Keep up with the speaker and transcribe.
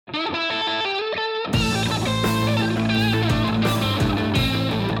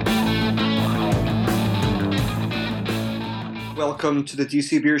Welcome to the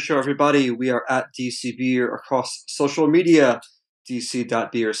DC Beer Show, everybody. We are at DC Beer across social media,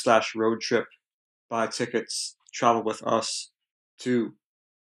 dc.beer/road trip. Buy tickets, travel with us to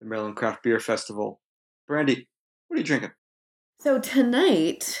the Maryland Craft Beer Festival. Brandy, what are you drinking? So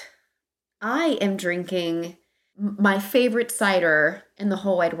tonight, I am drinking my favorite cider in the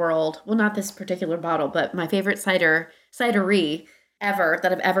whole wide world. Well, not this particular bottle, but my favorite cidery ever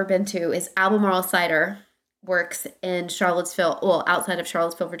that I've ever been to is Albemarle Cider. Works in Charlottesville, well, outside of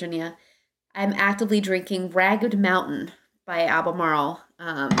Charlottesville, Virginia. I'm actively drinking Ragged Mountain by Albemarle,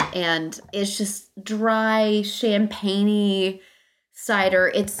 and it's just dry, champagne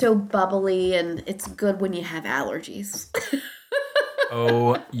cider. It's so bubbly, and it's good when you have allergies.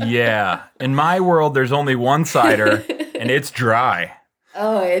 Oh, yeah. In my world, there's only one cider, and it's dry.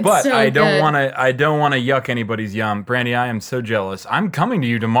 Oh, it's But so I don't good. want to. I don't want to yuck anybody's yum. Brandy, I am so jealous. I'm coming to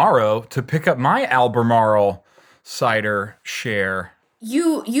you tomorrow to pick up my Albemarle cider share.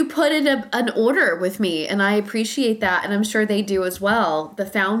 You put in an order with me, and I appreciate that, and I'm sure they do as well. The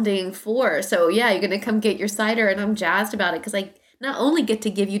founding four. So yeah, you're gonna come get your cider, and I'm jazzed about it because I not only get to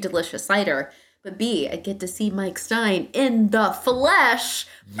give you delicious cider, but B, I get to see Mike Stein in the flesh.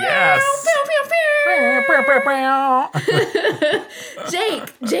 Yes.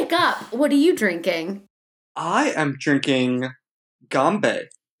 Jacob, what are you drinking? I am drinking Gambe.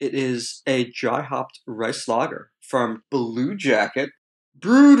 It is a dry hopped rice lager from Blue Jacket,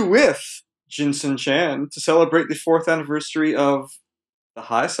 brewed with Jinsen Chan to celebrate the 4th anniversary of the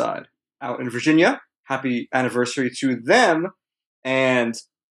High Side out in Virginia. Happy anniversary to them, and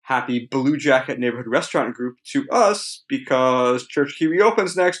happy Blue Jacket Neighborhood Restaurant Group to us because Church Key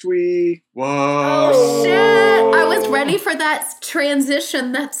reopens next week. Whoa. Oh shit! I was ready for that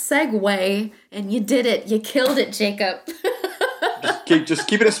transition, that segue, and you did it. You killed it, Jacob. Just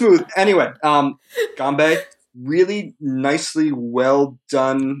keeping it smooth. Anyway, Gambe, really nicely well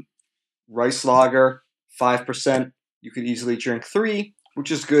done rice lager, 5%. You could easily drink 3,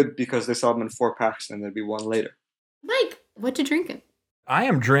 which is good because they sell them in 4-packs and there'd be one later. Mike, what you drinking? I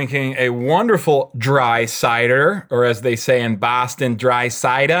am drinking a wonderful dry cider, or as they say in Boston, dry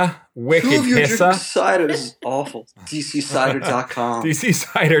cider. Wicked 2 of you drinking Hissa. cider. This is awful. DCcider.com.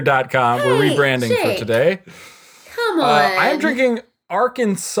 DCcider.com. We're Hey, rebranding for Jake. today. Come on. I am drinking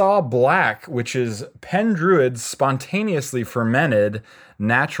Arkansas Black, which is Penn Druid's spontaneously fermented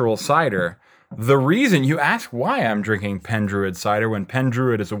natural cider. The reason you ask why I'm drinking Penn Druid cider when Penn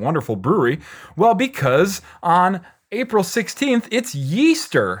Druid is a wonderful brewery, well, because on April 16th, it's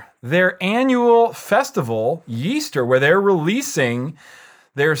Yeaster, their annual festival, Yeaster, where they're releasing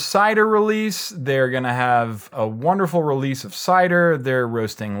their cider release. They're going to have a wonderful release of cider. They're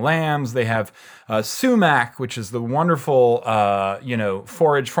roasting lambs. They have sumac, which is the wonderful,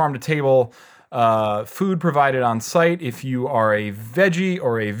 forage farm-to-table food provided on site. If you are a veggie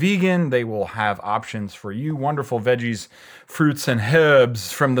or a vegan, they will have options for you. Wonderful veggies, fruits, and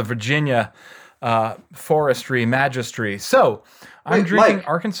herbs from the Virginia forestry magistry. So I'm Wait, drinking Mike.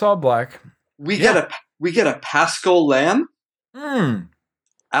 Arkansas Black. We get a Pascal lamb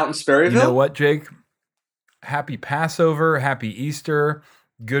out in Sperryville. You know what, Jake? Happy Passover, happy Easter,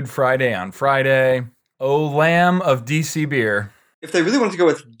 Good Friday on Friday. O Lamb of DC beer. If they really wanted to go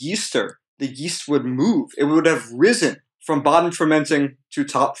with yeaster, the yeast would move. It would have risen from bottom fermenting to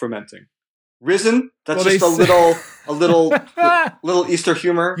top fermenting. Risen, that's Well, just they a little Easter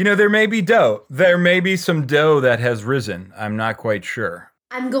humor. You know, there may be dough. There may be some dough that has risen. I'm not quite sure.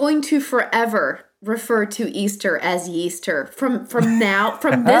 I'm going to forever refer to Easter as Yeaster from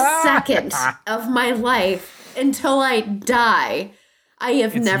this second of my life until I die. I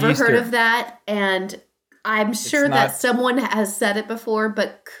have It's never heard Yeaster. of that, and I'm sure not- that someone has said it before,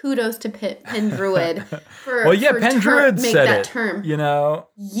 but kudos to Penn Druid for Well, yeah, for Penn Druid make said that it. term. You know,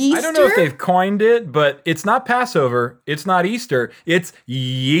 Yeaster? I don't know if they've coined it, but it's not Passover. It's not Easter. It's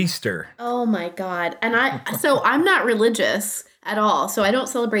Yeaster. Oh my God. And I'm not religious at all, so I don't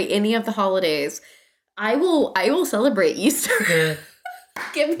celebrate any of the holidays. I will celebrate Easter.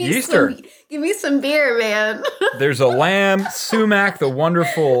 Easter. Give me some beer, man. There's a lamb, sumac, the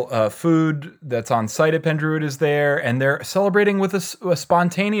wonderful food that's on site at Penn Druid is there, and they're celebrating with a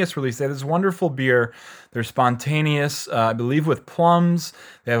spontaneous release. They have this wonderful beer. They're spontaneous, I believe, with plums.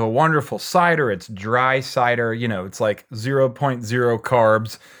 They have a wonderful cider. It's dry cider. You know, it's like 0.0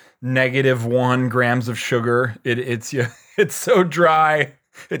 carbs, -1 grams of sugar. It's so dry.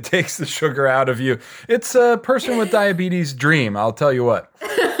 It takes the sugar out of you. It's a person with diabetes' dream, I'll tell you what.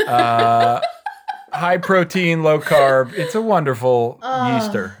 High protein, low carb. It's a wonderful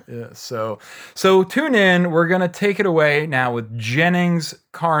Easter. Yeah, so tune in. We're going to take it away now with Jennings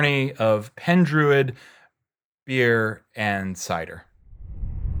Carney of Penn Druid beer, and cider.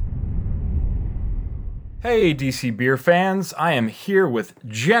 Hey, DC Beer fans, I am here with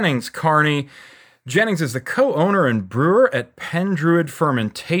Jennings Carney. Jennings is the co-owner and brewer at Pendruid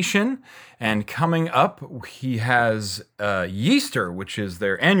Fermentation, and coming up, he has Yeaster, which is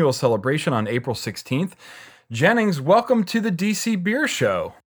their annual celebration on April 16th. Jennings, welcome to the DC Beer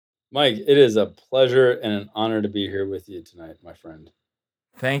Show. Mike, it is a pleasure and an honor to be here with you tonight, my friend.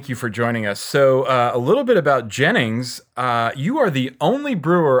 Thank you for joining us. So, a little bit about Jennings. You are the only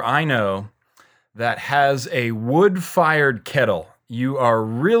brewer I know that has a wood-fired kettle. You are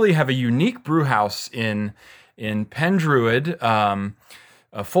really have a unique brew house in Pendruid.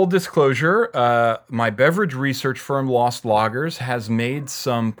 Full disclosure, my beverage research firm, Lost Loggers, has made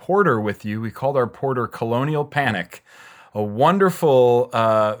some porter with you. We called our porter Colonial Panic, a wonderful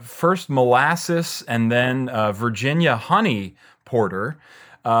first molasses and then Virginia honey porter.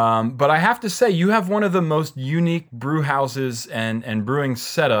 But I have to say, you have one of the most unique brew houses and brewing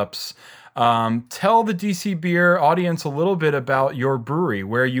setups. Tell the DC Beer audience a little bit about your brewery,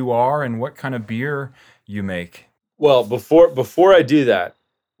 where you are, and what kind of beer you make. Well, before I do that,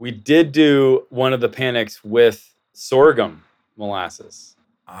 we did do one of the panics with sorghum molasses.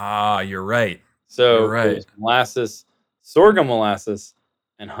 Ah, you're right. So You're right. it was molasses, sorghum molasses,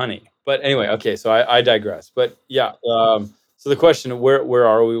 and honey. But anyway, okay, so I digress. But yeah, so the question, where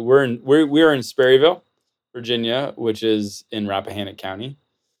are we? We are in Sperryville, Virginia, which is in Rappahannock County,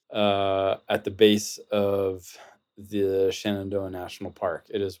 at the base of the Shenandoah National Park.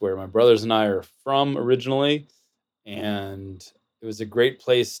 It is where my brothers and I are from originally, and it was a great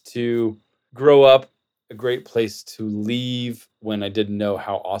place to grow up, a great place to leave when I didn't know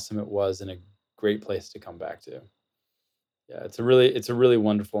how awesome it was, and a great place to come back to. Yeah, it's a really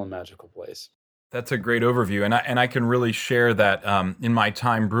wonderful and magical place. That's a great overview, and I can really share that in my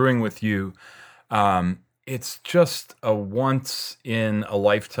time brewing with you. It's just a once in a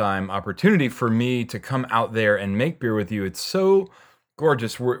lifetime opportunity for me to come out there and make beer with you. It's so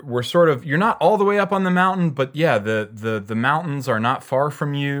gorgeous. We're sort of, you're not all the way up on the mountain, but yeah, the mountains are not far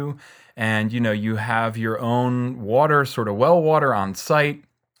from you, and you have your own water, sort of well water on site.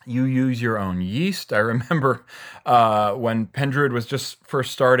 You use your own yeast. I remember when Pendruid was just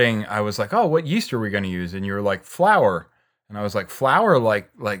first starting, I was like, "Oh, what yeast are we going to use?" And you were like, "Flour," and I was like, "Flour, like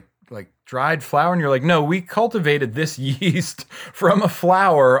dried flour?" And you're like, "No, we cultivated this yeast from a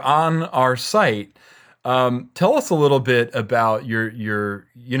flower on our site." Tell us a little bit about your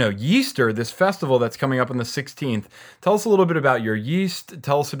Yeaster, this festival that's coming up on the 16th. Tell us a little bit about your yeast.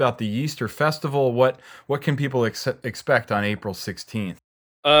 Tell us about the Yeaster festival. What can people expect on April 16th?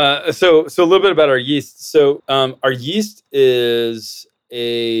 So a little bit about our yeast. So our yeast is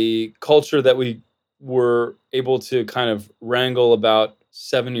a culture that we were able to kind of wrangle about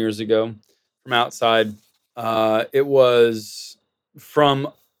 7 years ago from outside. It was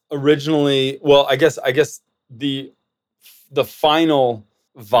from originally, well, I guess the final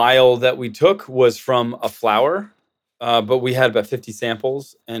vial that we took was from a flower, but we had about 50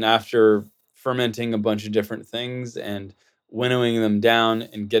 samples, and after fermenting a bunch of different things and winnowing them down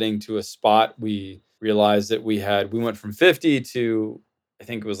and getting to a spot, we realized that we went from 50 to, I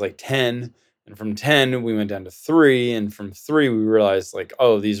think it was like 10, and from 10 we went down to 3, and from 3 we realized like,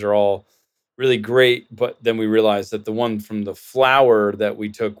 oh, these are all really great, but then we realized that the one from the flower that we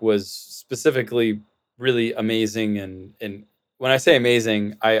took was specifically really amazing, and when I say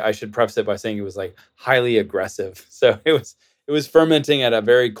amazing, I should preface it by saying it was like highly aggressive. So it was fermenting at a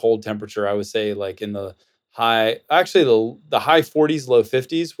very cold temperature. I would say like in the high 40s, low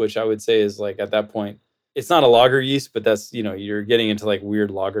 50s, which I would say is like at that point, it's not a lager yeast, but that's, you're getting into like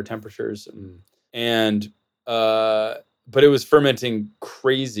weird lager temperatures. But it was fermenting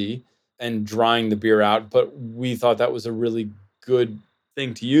crazy and drying the beer out. But we thought that was a really good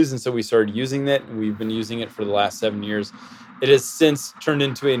thing to use. And so we started using it, and we've been using it for the last 7 years. It has since turned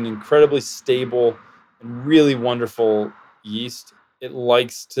into an incredibly stable and really wonderful yeast. It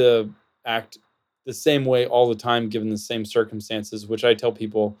likes to act the same way all the time, given the same circumstances, which I tell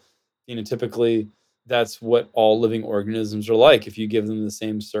people, typically that's what all living organisms are like. If you give them the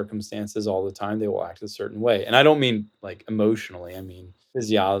same circumstances all the time, they will act a certain way. And I don't mean like emotionally, I mean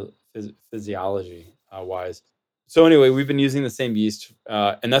physiology wise. So anyway, we've been using the same yeast,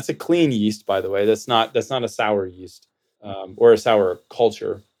 and that's a clean yeast, by the way. That's not a sour yeast or a sour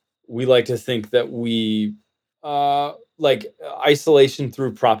culture. We like to think that we like isolation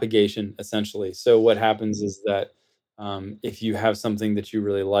through propagation, essentially. So what happens is that if you have something that you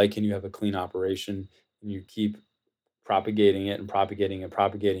really like and you have a clean operation and you keep propagating it and propagating and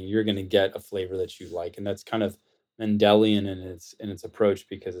propagating, you're going to get a flavor that you like. And that's kind of Mendelian in its approach,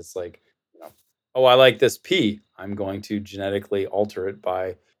 because it's like, oh, I like this pea. I'm going to genetically alter it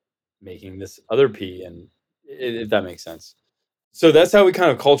by making this other pea, and if that makes sense. So that's how we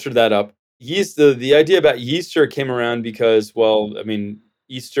kind of cultured that up. Yeast, the idea about Yeaster came around because, well, I mean,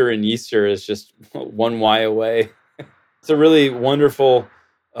 Easter and Yeaster is just one Y away. It's a really wonderful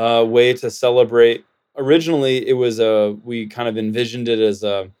way to celebrate. Originally, it was we kind of envisioned it as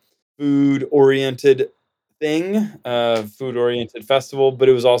a food-oriented thing, food-oriented festival, but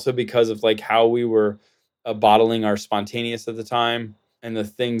it was also because of like how we were bottling our spontaneous at the time and the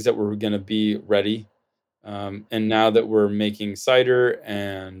things that were going to be ready. And now that we're making cider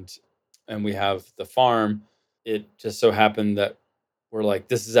and we have the farm, it just so happened that we're like,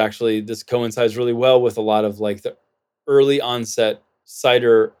 this coincides really well with a lot of like the early onset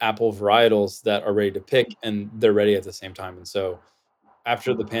cider apple varietals that are ready to pick, and they're ready at the same time. And so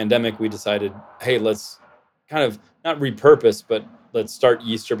after the pandemic, we decided, hey, let's kind of not repurpose, but let's start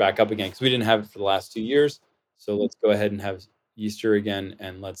Yeaster back up again because we didn't have it for the last 2 years. So let's go ahead and have Yeaster again,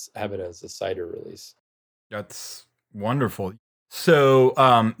 and let's have it as a cider release. That's wonderful.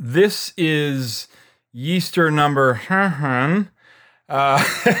 So this is Yeaster number.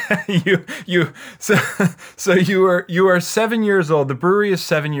 So you are 7 years old. The brewery is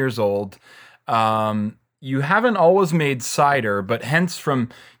 7 years old. You haven't always made cider, but hence from,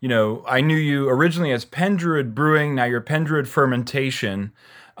 I knew you originally as Pendruid Brewing. Now you're Pendruid Fermentation,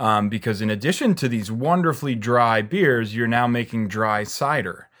 because in addition to these wonderfully dry beers, you're now making dry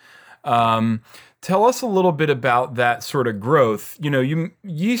cider. Tell us a little bit about that sort of growth.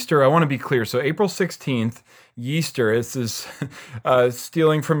 Yeaster, I want to be clear. So April 16th, Yeaster, this is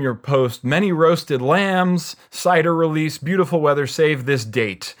stealing from your post, many roasted lambs, cider release, beautiful weather, save this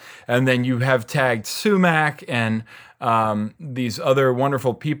date. And then you have tagged Sumac and these other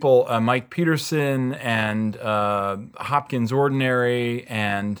wonderful people, Mike Peterson and Hopkins Ordinary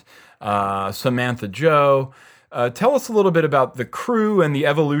and Samantha Joe. Tell us a little bit about the crew and the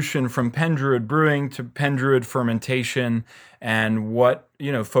evolution from Pendruid Brewing to Pendruid Fermentation, and what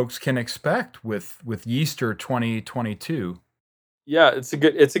folks can expect with Yeaster 2022. Yeah, it's a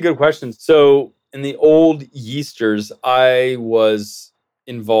good question. So in the old Yeasters, I was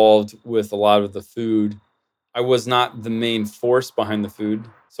involved with a lot of the food. I was not the main force behind the food,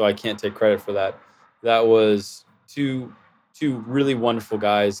 so I can't take credit for that. That was two really wonderful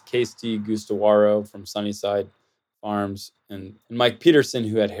guys, Casey Gustawaro from Sunnyside Farms and Mike Peterson,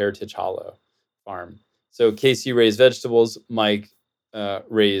 who had Heritage Hollow Farm. So Casey raised vegetables, Mike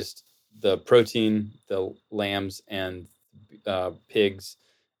raised the protein, the lambs and pigs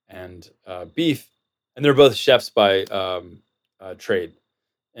and beef, and they're both chefs by trade,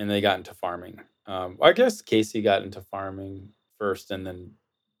 and they got into farming. I guess Casey got into farming first and then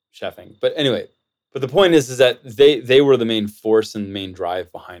chefing. But anyway, but the point is that they were the main force and main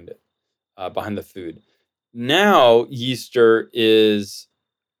drive behind it, behind the food. Now Yeaster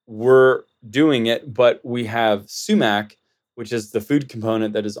we're doing it, but we have Sumac, which is the food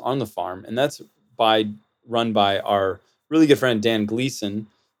component that is on the farm, and that's run by our really good friend Dan Gleason,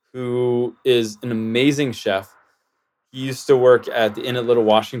 who is an amazing chef. He used to work at the Inn at Little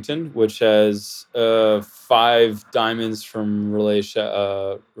Washington, which has 5 diamonds from Relais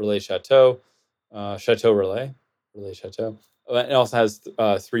Chateau. It also has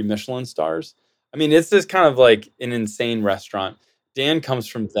 3 Michelin stars. I mean, it's just kind of like an insane restaurant. Dan comes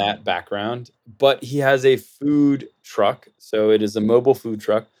from that background, but he has a food truck. So it is a mobile food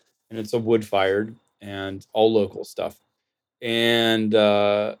truck, and it's a wood-fired and all local stuff. And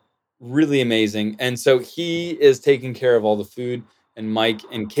really amazing. And so he is taking care of all the food, and Mike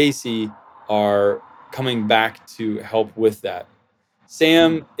and Casey are coming back to help with that.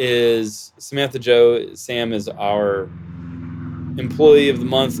 Samantha Joe. Sam is our employee of the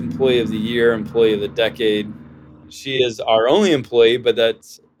month, employee of the year, employee of the decade. She is our only employee, but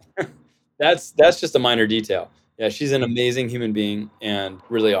that's just a minor detail. Yeah, she's an amazing human being and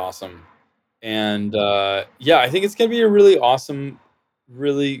really awesome. And I think it's going to be a really awesome,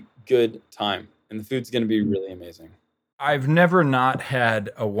 really good time. And the food's going to be really amazing. I've never not had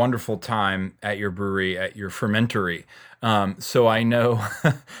a wonderful time at your brewery, at your fermentory. So I know,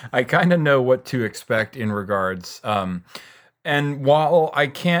 I kind of know what to expect in regards. And while I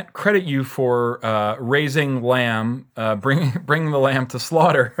can't credit you for raising lamb, bringing the lamb to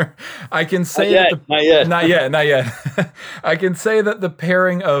slaughter, I can say not yet. I can say that the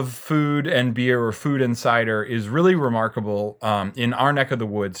pairing of food and beer, or food and cider, is really remarkable in our neck of the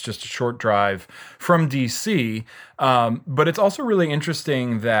woods, just a short drive from DC. But it's also really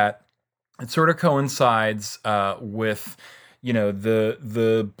interesting that it sort of coincides with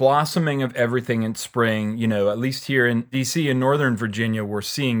the blossoming of everything in spring. At least here in DC and Northern Virginia, we're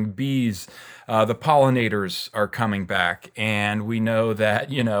seeing bees. The pollinators are coming back, and we know that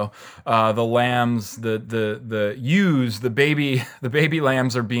the lambs, the ewes, the baby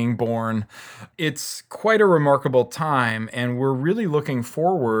lambs are being born. It's quite a remarkable time, and we're really looking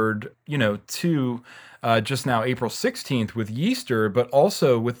forward, to just now April 16th with Easter, but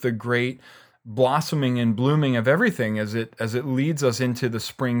also with the great blossoming and blooming of everything as it leads us into the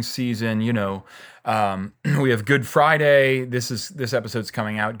spring season. We have Good Friday. This episode's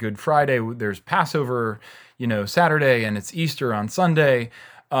coming out Good Friday. There's Passover, Saturday, and it's Easter on Sunday.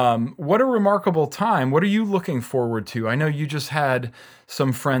 What a remarkable time. What are you looking forward to? I know you just had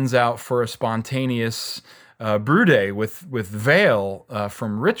some friends out for a spontaneous brew day with Vale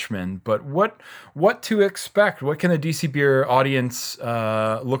from Richmond, but what to expect? What can the DC Beer audience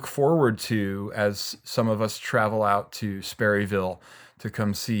look forward to as some of us travel out to Sperryville to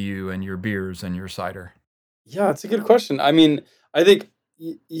come see you and your beers and your cider? Yeah, it's a good question. I mean, I think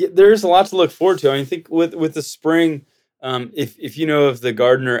there's a lot to look forward to. I think with the spring, if you know of the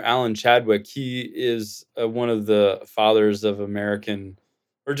gardener Alan Chadwick, he is one of the fathers of American,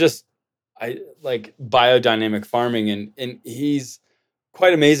 or just biodynamic farming, and he's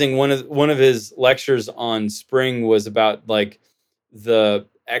quite amazing. One of his lectures on spring was about the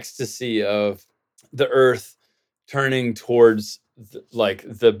ecstasy of the earth turning towards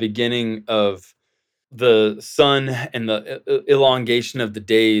the beginning of the sun and the elongation of the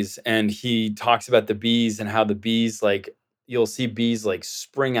days. And he talks about the bees and how the bees, you'll see bees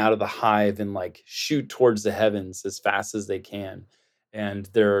spring out of the hive and shoot towards the heavens as fast as they can. And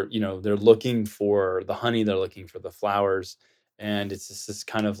they're looking for the honey, they're looking for the flowers. And it's just this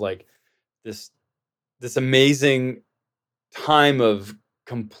kind of this amazing time of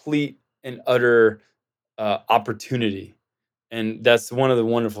complete and utter opportunity. And that's one of the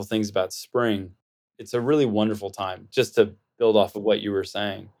wonderful things about spring. It's a really wonderful time, just to build off of what you were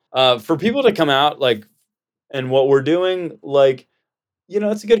saying. For people to come out, and what we're doing,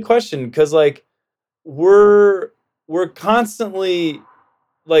 it's a good question, because we're constantly,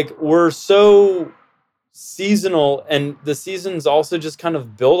 we're so seasonal, and the seasons also just kind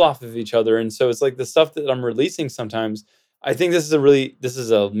of build off of each other. And so it's the stuff that I'm releasing sometimes, I think this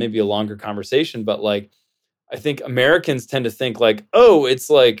is maybe a longer conversation, but I think Americans tend to think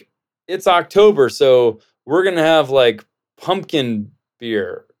it's October, so we're going to have pumpkin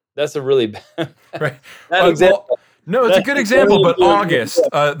beer. That's a really bad right. example. No, it's a good example, but August,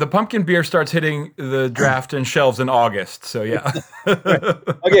 the pumpkin beer starts hitting the draft and shelves in August. So yeah.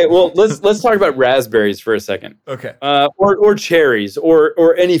 Okay, well let's talk about raspberries for a second. Okay. Or cherries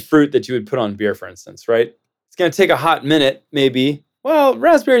or any fruit that you would put on beer, for instance, right? It's going to take a hot minute, maybe. Well,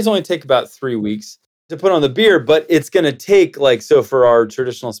 raspberries only take about 3 weeks to put on the beer, but it's going to take so for our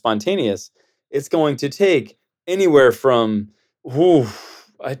traditional spontaneous, it's going to take anywhere from 6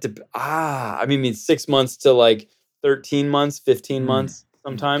 months to 13 months, 15 months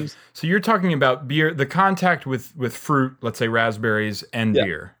sometimes. So you're talking about beer, the contact with fruit, let's say raspberries and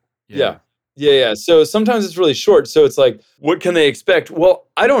beer. Yeah. So sometimes it's really short. So it's what can they expect? Well,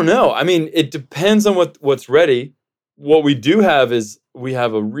 I don't know. I mean, it depends on what's ready. What we do have is we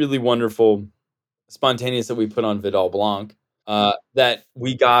have a really wonderful spontaneous that we put on Vidal Blanc that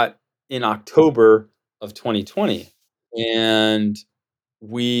we got in October of 2020. And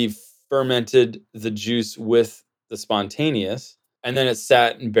we fermented the juice with the spontaneous, and then it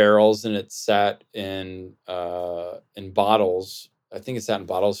sat in barrels, and it sat in bottles. I think it sat in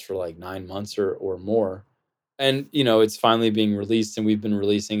bottles for 9 months or more. And it's finally being released, and we've been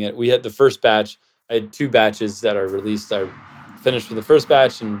releasing it. We had the first batch. I had 2 batches that are released. I finished with the first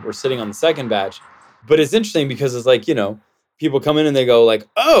batch, and we're sitting on the second batch. But it's interesting because it's people come in and they go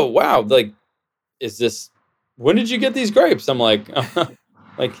oh wow, is this, when did you get these grapes? I'm like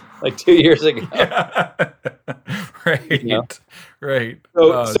 2 years ago. Yeah. Right. Right.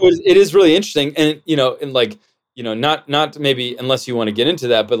 So it is really interesting. And, not maybe unless you want to get into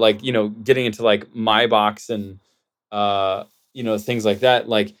that, but getting into my box and, things like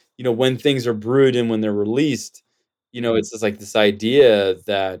that, when things are brewed and when they're released, it's just this idea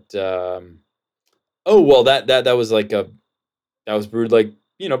that, that was that was brewed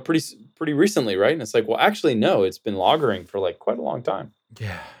pretty recently, right? And it's well, actually, no, it's been lagering for quite a long time.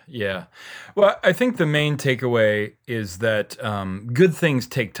 Yeah. Well, I think the main takeaway is that good things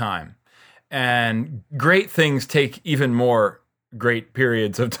take time, and great things take even more great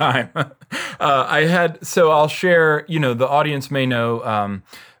periods of time. I'll share, the audience may know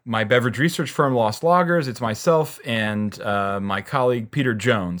my beverage research firm, Lost Loggers. It's myself and my colleague, Peter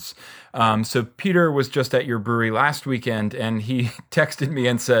Jones. So Peter was just at your brewery last weekend, and he texted me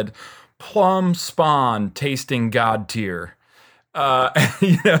and said, "Plum Spawn tasting God tier." So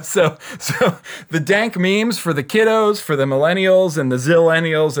the dank memes for the kiddos, for the millennials and the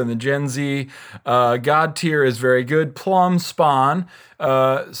zillennials and the Gen Z, God tier is very good. Plum Spawn,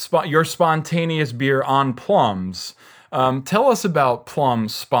 your spontaneous beer on plums. Tell us about Plum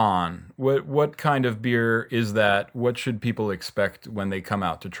Spawn. What kind of beer is that? What should people expect when they come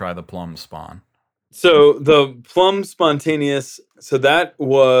out to try the Plum Spawn? So the Plum Spontaneous, so that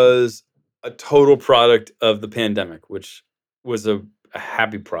was a total product of the pandemic, which was a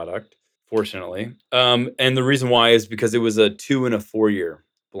happy product, fortunately. And the reason why is because it was a 2 and a 4 year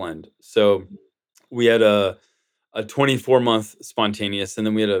blend. So we had a 24-month spontaneous, and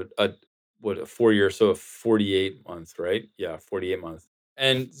then we had a 4 year, so a 48 month, right? Yeah, 48 month.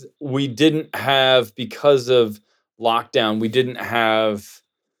 And we didn't have, because of lockdown, we didn't have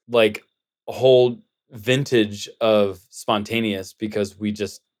like a whole vintage of spontaneous because we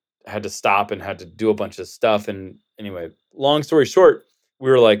just had to stop and had to do a bunch of stuff. And anyway, long story short, we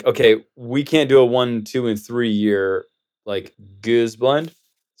were like, okay, we can't do a 1, 2, and 3 year like goose blend.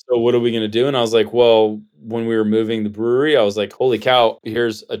 So what are we going to do? And I was like, well, when we were moving the brewery, I was like, holy cow,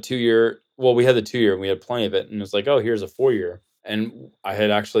 here's a 2 year. Well, we had the 2 year and we had plenty of it. And it was like, oh, here's a 4 year. And I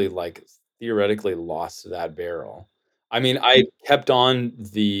had actually like theoretically lost that barrel. I mean, I kept on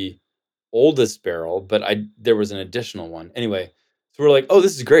the oldest barrel, but there was an additional one. Anyway, so we're like, oh,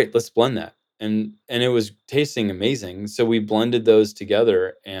 this is great. Let's blend that. And it was tasting amazing. So we blended those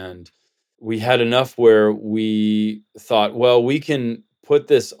together, and we had enough where we thought, well, we can put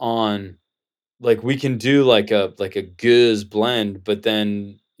this on, like we can do like a goose blend, but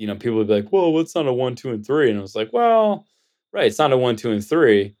then people would be like, well, it's not a 1, 2, and 3. And I was like, well, right, it's not a 1, 2, and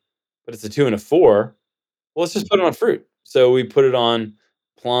 3, but it's a 2 and a 4. Well, let's just put it on fruit. So we put it on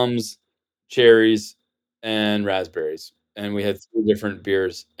plums, cherries, and raspberries, and we had 3 different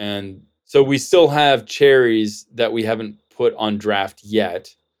beers. And so we still have cherries that we haven't put on draft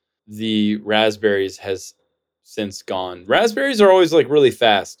yet. The raspberries has since gone. Raspberries are always like really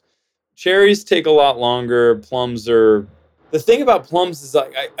fast. Cherries take a lot longer. Plums are, the thing about plums is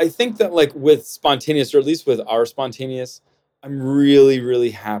like I think that like with spontaneous, or at least with our spontaneous, I'm really,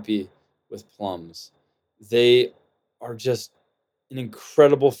 really happy with plums. They are just an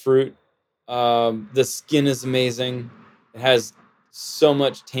incredible fruit. The skin is amazing. It has so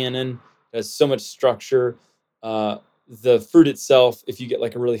much tannin. It has so much structure. The fruit itself, if you get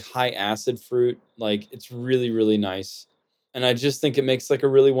like a really high acid fruit, like it's really, really nice. And I just think it makes like a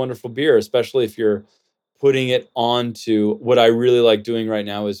really wonderful beer, especially if you're putting it onto, what I really like doing right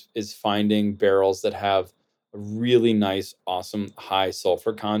now is finding barrels that have a really nice, awesome high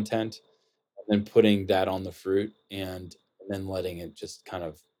sulfur content, and then putting that on the fruit, and then letting it just kind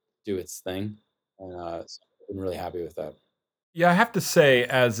of do its thing. And so I'm really happy with that. Yeah, I have to say,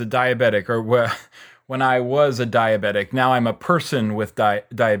 as a diabetic, or when I was a diabetic, now I'm a person with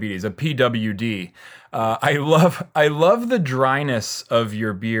diabetes, a PWD. I love the dryness of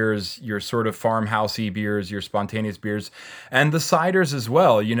your beers, your sort of farmhousey beers, your spontaneous beers, and the ciders as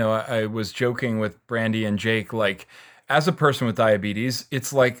well. I was joking with Brandy and Jake, like, as a person with diabetes,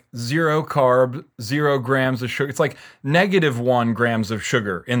 it's like 0 carb, 0 grams of sugar. It's like -1 grams of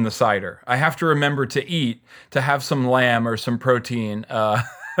sugar in the cider. I have to remember to eat, to have some lamb or some protein,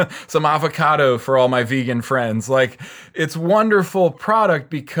 some avocado for all my vegan friends. Like, it's wonderful product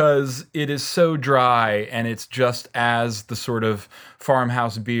because it is so dry, and it's just as the sort of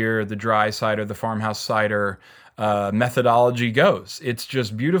farmhouse beer, the dry cider, the farmhouse cider methodology goes. It's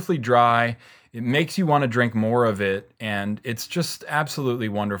just beautifully dry. It makes you want to drink more of it, and it's just absolutely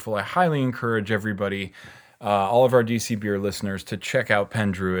wonderful. I highly encourage everybody, all of our DC Beer listeners, to check out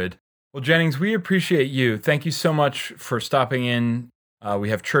Penn Druid. Well, Jennings, we appreciate you. Thank you so much for stopping in. We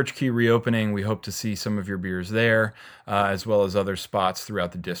have Church Key reopening. We hope to see some of your beers there, as well as other spots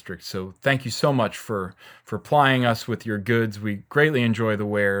throughout the district. So thank you so much for plying us with your goods. We greatly enjoy the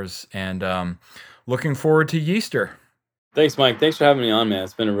wares, and looking forward to Yeaster. Thanks, Mike. Thanks for having me on, man.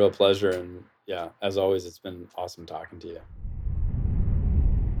 It's been a real pleasure. And yeah, as always, it's been awesome talking to you.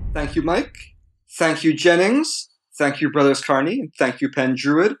 Thank you, Mike. Thank you, Jennings. Thank you, Brothers Carney. And thank you, Penn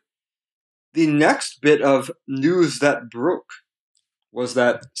Druid. The next bit of news that broke was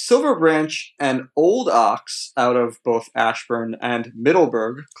that Silver Branch and Old Ox, out of both Ashburn and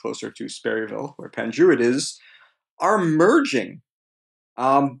Middleburg, closer to Sperryville, where Penn Druid is, are merging.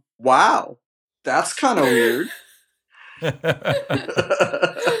 Wow. That's kind of weird.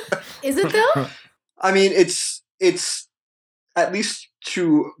 Is it though? I mean, it's at least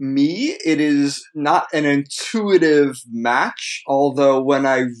to me, it is not an intuitive match, although when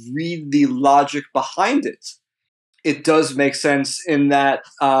I read the logic behind it, it does make sense in that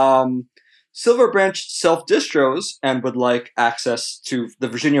Silver Branch self-distros and would like access to the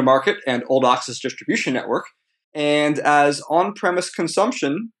Virginia market and Old Ox's distribution network. And as on-premise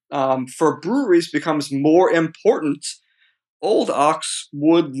consumption for breweries becomes more important, Old Ox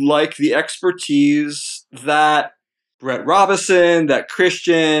would like the expertise that Brett Robinson, that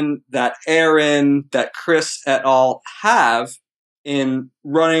Christian, that Aaron, that Chris et al. Have in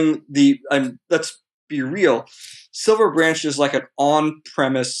running let's be real, Silver Branch is like an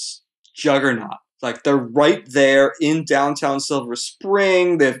on-premise juggernaut. Like they're right there in downtown Silver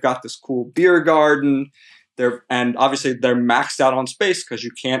Spring. They've got this cool beer garden. And obviously they're maxed out on space because you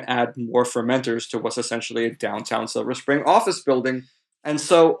can't add more fermenters to what's essentially a downtown Silver Spring office building. And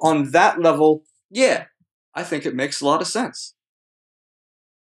so on that level, yeah, I think it makes a lot of sense.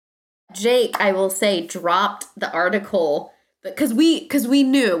 Jake, I will say, dropped the article because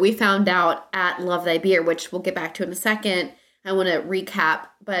we found out at Love Thy Beer, which we'll get back to in a second. I want to recap,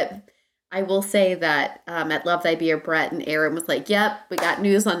 but I will say that at Love Thy Beer, Brett and Aaron was like, yep, we got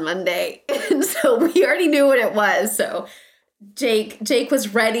news on Monday. And so we already knew what it was. So Jake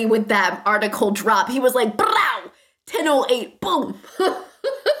was ready with that article drop. He was like, 10:08, boom.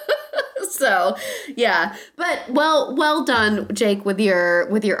 So yeah, but well done, Jake, with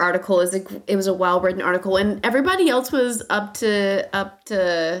your article. It was a well-written article, and everybody else was up to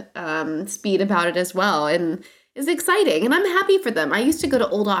speed about it as well. And is exciting, and I'm happy for them. I used to go to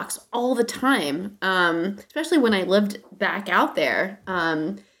Old Ox all the time, especially when I lived back out there.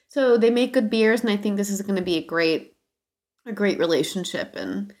 So they make good beers, and I think this is going to be a great relationship.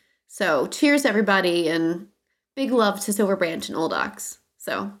 And so cheers, everybody, and big love to Silver Branch and Old Ox.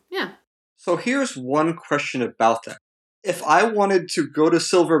 So yeah. So here's one question about that. If I wanted to go to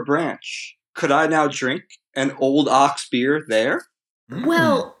Silver Branch, could I now drink an Old Ox beer there?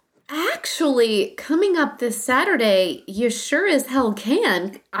 Well, actually, coming up this Saturday, you sure as hell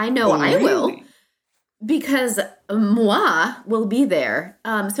can. I know I will. Because moi will be there.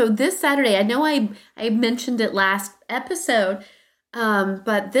 So this Saturday, I know I mentioned it last episode,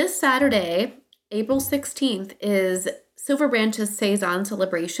 but this Saturday, April 16th, is Silver Branch's Saison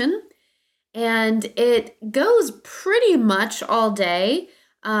celebration. And it goes pretty much all day,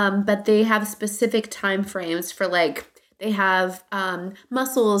 but they have specific time frames for they have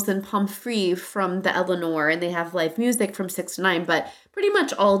mussels and pommes frites from the Eleanor, and they have live music from 6 to 9, but pretty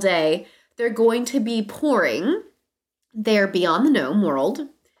much all day. They're going to be pouring their Beyond the Gnome world.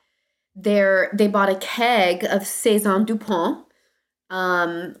 They bought a keg of Saison Dupont,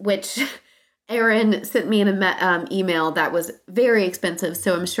 which Aaron sent me an email that was very expensive,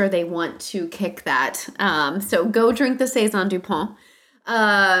 so I'm sure they want to kick that. So go drink the Saison Dupont.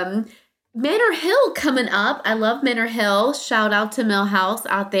 Manor Hill coming up. I love Manor Hill. Shout out to Millhouse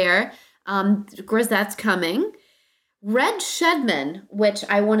out there. Grisette's coming. Red Shedman, which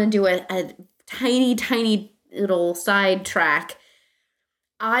I want to do a tiny little side track.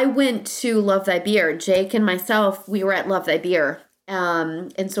 I went to Love Thy Beer. Jake and myself, we were at Love Thy Beer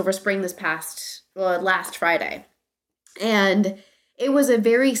in Silver Spring this last Friday. And it was a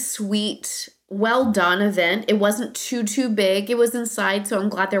very sweet, well done event. It wasn't too big. It was inside, so I'm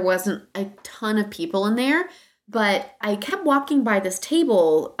glad there wasn't a ton of people in there. But I kept walking by this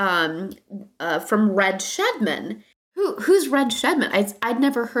table from Red Shedman. Who's Red Shedman? I'd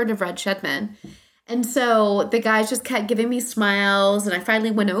never heard of Red Shedman. And so the guys just kept giving me smiles, and I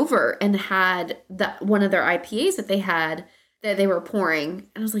finally went over and had one of their IPAs that they were pouring.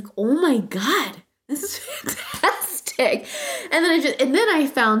 And I was like, oh my God, this is fantastic. And then I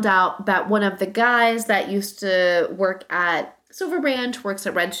found out that one of the guys that used to work at Silver Branch works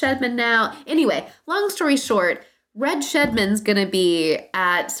at Red Shedman now. Anyway, long story short, Red Shedman's going to be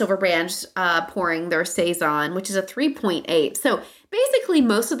at Silver Branch pouring their Saison, which is a 3.8. So basically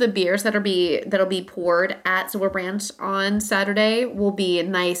most of the beers that'll be poured at Silver Branch on Saturday will be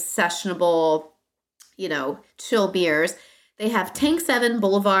nice, sessionable, chill beers. They have Tank 7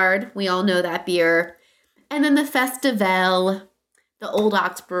 Boulevard. We all know that beer. And then the Festival, the Old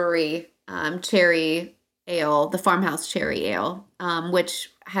Ox Brewery cherry ale, the Farmhouse Cherry Ale, which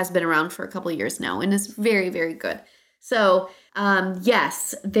has been around for a couple years now and is very, very good. So,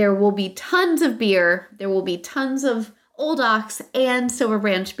 yes, there will be tons of beer. There will be tons of Old Ox and Silver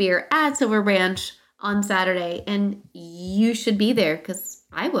Branch beer at Silver Branch on Saturday, and you should be there because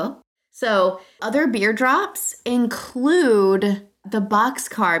I will. So, other beer drops include the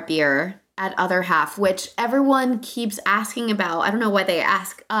Boxcar beer at Other Half, which everyone keeps asking about. I don't know why they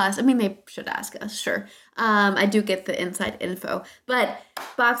ask us. I mean, they should ask us, sure. I do get the inside info. But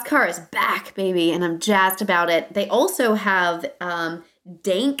Boxcar is back, baby, and I'm jazzed about it. They also have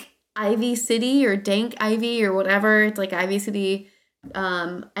Dank Ivy City or Dank Ivy or whatever. It's like Ivy City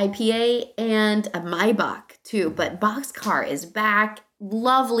IPA and a Maibach too. But Boxcar is back.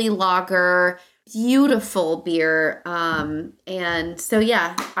 Lovely lager. Beautiful beer. And so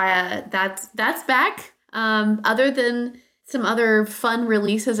yeah, that's back. Other than some other fun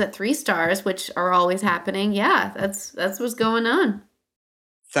releases at 3 Stars, which are always happening. Yeah, that's what's going on.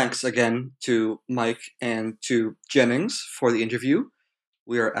 Thanks again to Mike and to Jennings for the interview.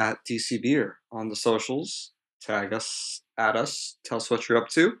 We are at DC Beer on the socials. Tag us, add us, tell us what you're up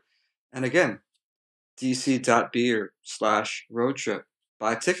to. And again, dc.beer/roadtrip.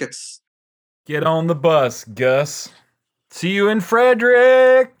 Buy tickets. Get on the bus, Gus. See you in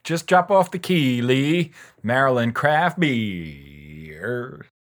Frederick. Just drop off the key, Lee. Maryland Craft Beer.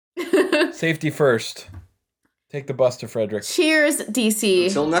 Safety first. Take the bus to Frederick. Cheers, DC.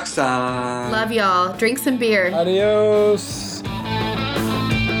 Until next time. Love y'all. Drink some beer. Adios.